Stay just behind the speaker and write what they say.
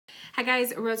Hi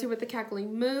guys, Rose here with the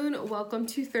Cackling Moon. Welcome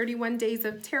to 31 Days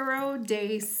of Tarot,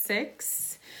 Day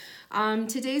 6.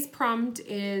 Today's prompt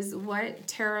is, what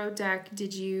tarot deck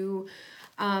did you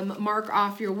mark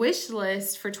off your wish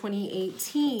list for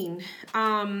 2018?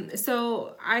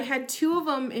 So I had two of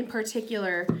them in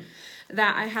particular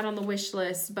that I had on the wish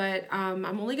list, but I'm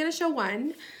only going to show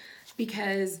one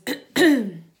because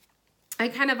I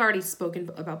kind of already spoken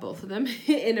about both of them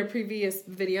in a previous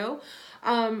video.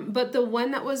 But the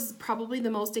one that was probably the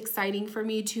most exciting for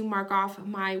me to mark off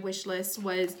my wish list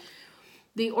was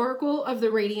the Oracle of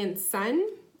the Radiant Sun.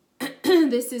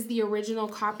 This is the original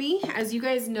copy. As you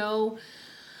guys know,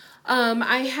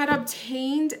 I had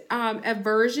obtained a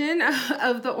version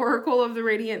of the Oracle of the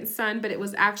Radiant Sun, but it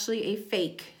was actually a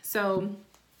fake. So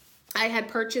I had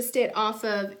purchased it off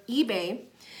of eBay.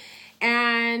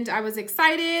 And I was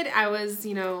excited. I was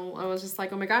just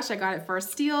like, oh my gosh, I got it for a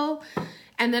steal.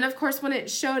 And then, of course, when it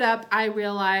showed up, I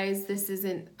realized this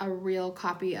isn't a real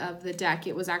copy of the deck.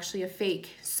 It was actually a fake.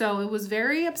 So it was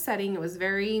very upsetting. It was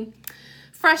very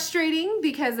frustrating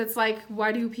because it's like,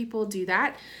 why do people do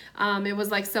that? It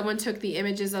was like someone took the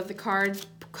images of the cards,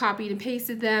 copied and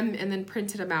pasted them, and then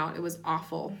printed them out. It was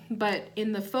awful. But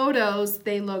in the photos,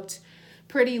 they looked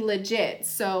pretty legit.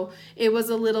 So it was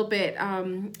a little bit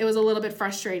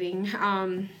frustrating.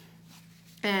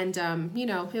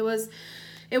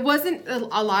 It wasn't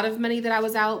a lot of money that I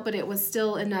was out, but it was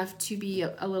still enough to be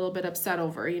a little bit upset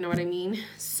over, you know what I mean?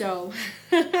 So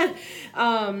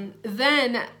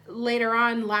then later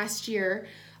on last year,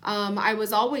 I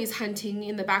was always hunting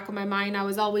in the back of my mind. I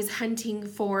was always hunting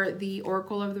for the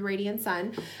Oracle of the Radiant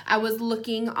Sun. I was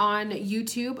looking on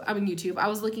YouTube. I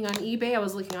was looking on eBay. I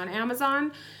was looking on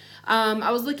Amazon.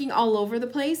 I was looking all over the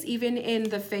place, even in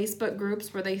the Facebook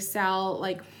groups where they sell,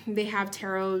 like they have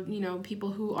tarot, people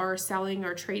who are selling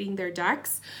or trading their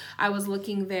decks. I was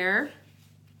looking there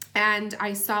and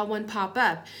I saw one pop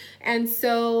up. And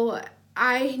so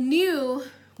I knew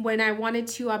when I wanted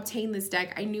to obtain this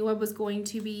deck, I knew I was going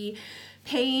to be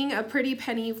paying a pretty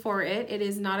penny for it. It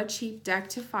is not a cheap deck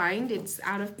to find. It's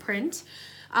out of print.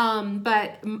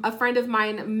 But a friend of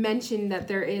mine mentioned that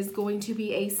there is going to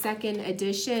be a second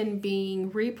edition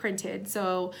being reprinted.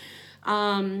 So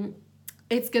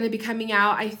it's going to be coming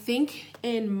out, I think,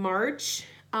 in March,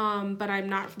 but I'm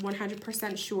not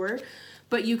 100% sure.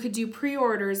 But you could do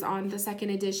pre-orders on the second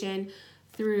edition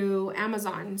through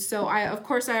Amazon. So of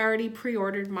course, I already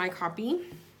pre-ordered my copy.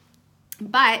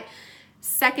 But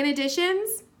second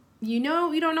editions, you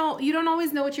don't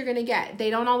always know what you're going to get. They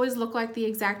don't always look like the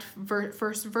exact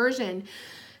first version.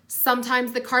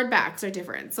 Sometimes the card backs are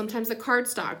different. Sometimes the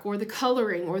cardstock or the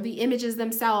coloring or the images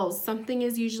themselves, something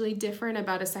is usually different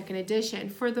about a second edition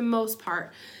for the most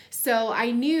part. So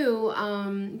I knew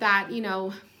that,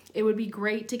 it would be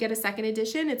great to get a second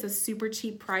edition. It's a super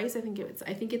cheap price. I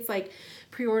think it's like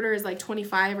pre-order is like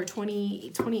 $25 or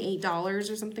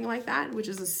 $28 or something like that, which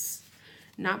is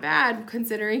not bad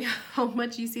considering how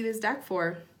much you see this deck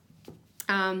for.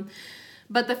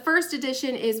 But the first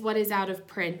edition is what is out of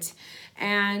print,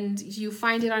 and you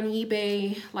find it on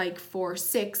eBay like for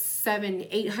 $600,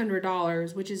 $700,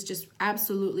 $800, which is just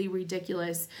absolutely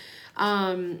ridiculous.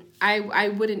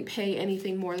 I wouldn't pay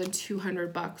anything more than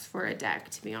 $200 for a deck,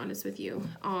 to be honest with you.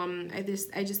 I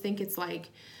just think it's like,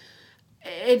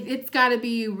 it's got to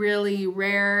be really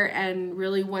rare and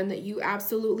really one that you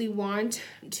absolutely want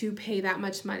to pay that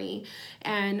much money.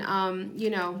 And,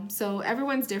 so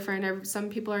everyone's different. Some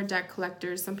people are deck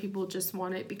collectors. Some people just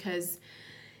want it because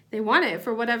they want it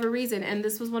for whatever reason. And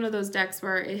this was one of those decks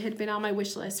where it had been on my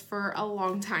wish list for a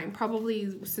long time,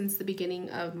 probably since the beginning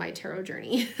of my tarot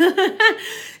journey.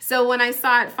 So when I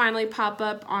saw it finally pop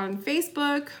up on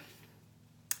Facebook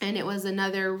and it was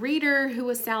another reader who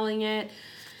was selling it,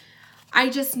 I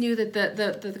just knew that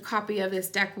the copy of this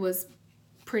deck was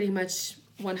pretty much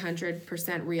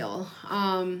 100% real.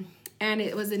 And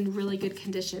it was in really good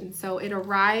condition. So it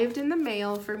arrived in the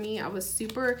mail for me. I was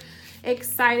super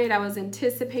excited. I was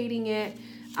anticipating it.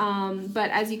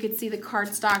 But as you could see, the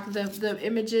cardstock, the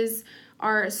images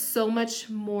are so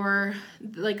much more,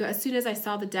 like as soon as I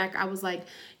saw the deck, I was like,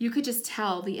 you could just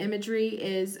tell the imagery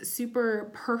is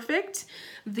super perfect.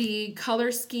 The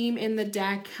color scheme in the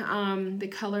deck, the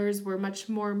colors were much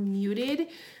more muted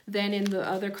than in the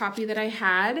other copy that I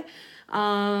had.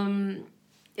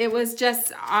 It was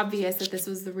just obvious that this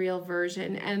was the real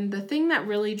version. And the thing that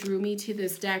really drew me to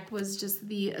this deck was just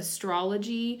the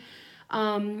astrology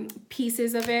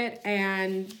pieces of it,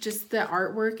 and just the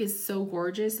artwork is so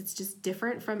gorgeous. It's just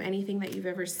different from anything that you've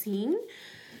ever seen.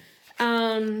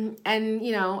 And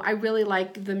I really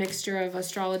like the mixture of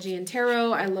astrology and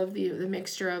tarot. I love the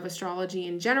mixture of astrology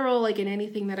in general, like in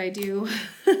anything that I do.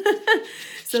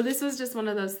 So this was just one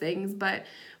of those things, but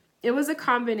it was a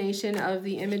combination of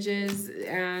the images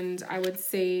and I would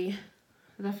say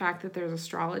the fact that there's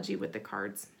astrology with the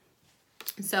cards.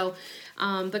 So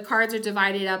the cards are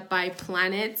divided up by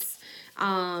planets,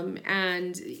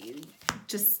 and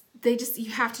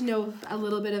you have to know a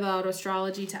little bit about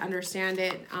astrology to understand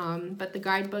it. But the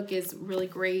guidebook is really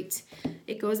great.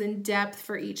 It goes in depth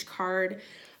for each card.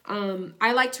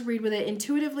 I like to read with it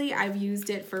intuitively. I've used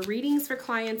it for readings for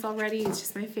clients already. It's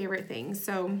just my favorite thing.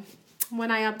 So when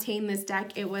I obtained this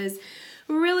deck, it was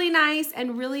really nice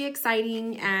and really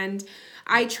exciting, and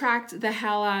I tracked the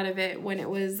hell out of it when it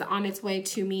was on its way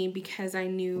to me because I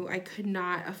knew I could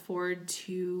not afford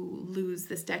to lose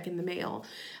this deck in the mail.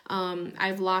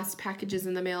 I've lost packages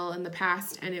in the mail in the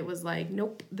past, and it was like,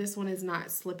 nope, this one is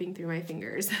not slipping through my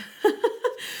fingers.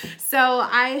 So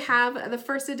I have the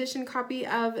first edition copy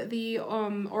of the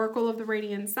Oracle of the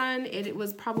Radiant Sun. It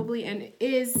was probably and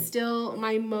is still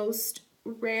my most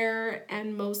rare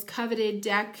and most coveted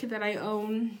deck that I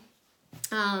own.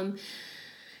 And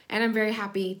I'm very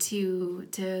happy to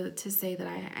say that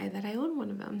I own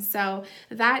one of them. So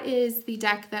that is the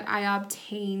deck that I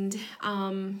obtained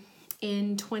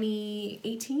in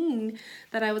 2018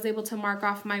 that I was able to mark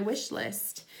off my wish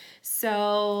list.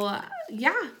 So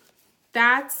yeah,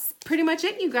 that's pretty much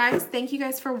it, you guys. Thank you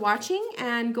guys for watching,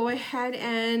 and go ahead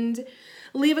and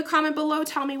leave a comment below.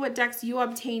 Tell me what decks you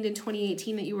obtained in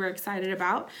 2018 that you were excited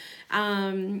about.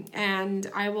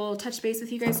 And I will touch base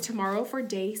with you guys tomorrow for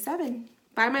day 7.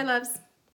 Bye, my loves.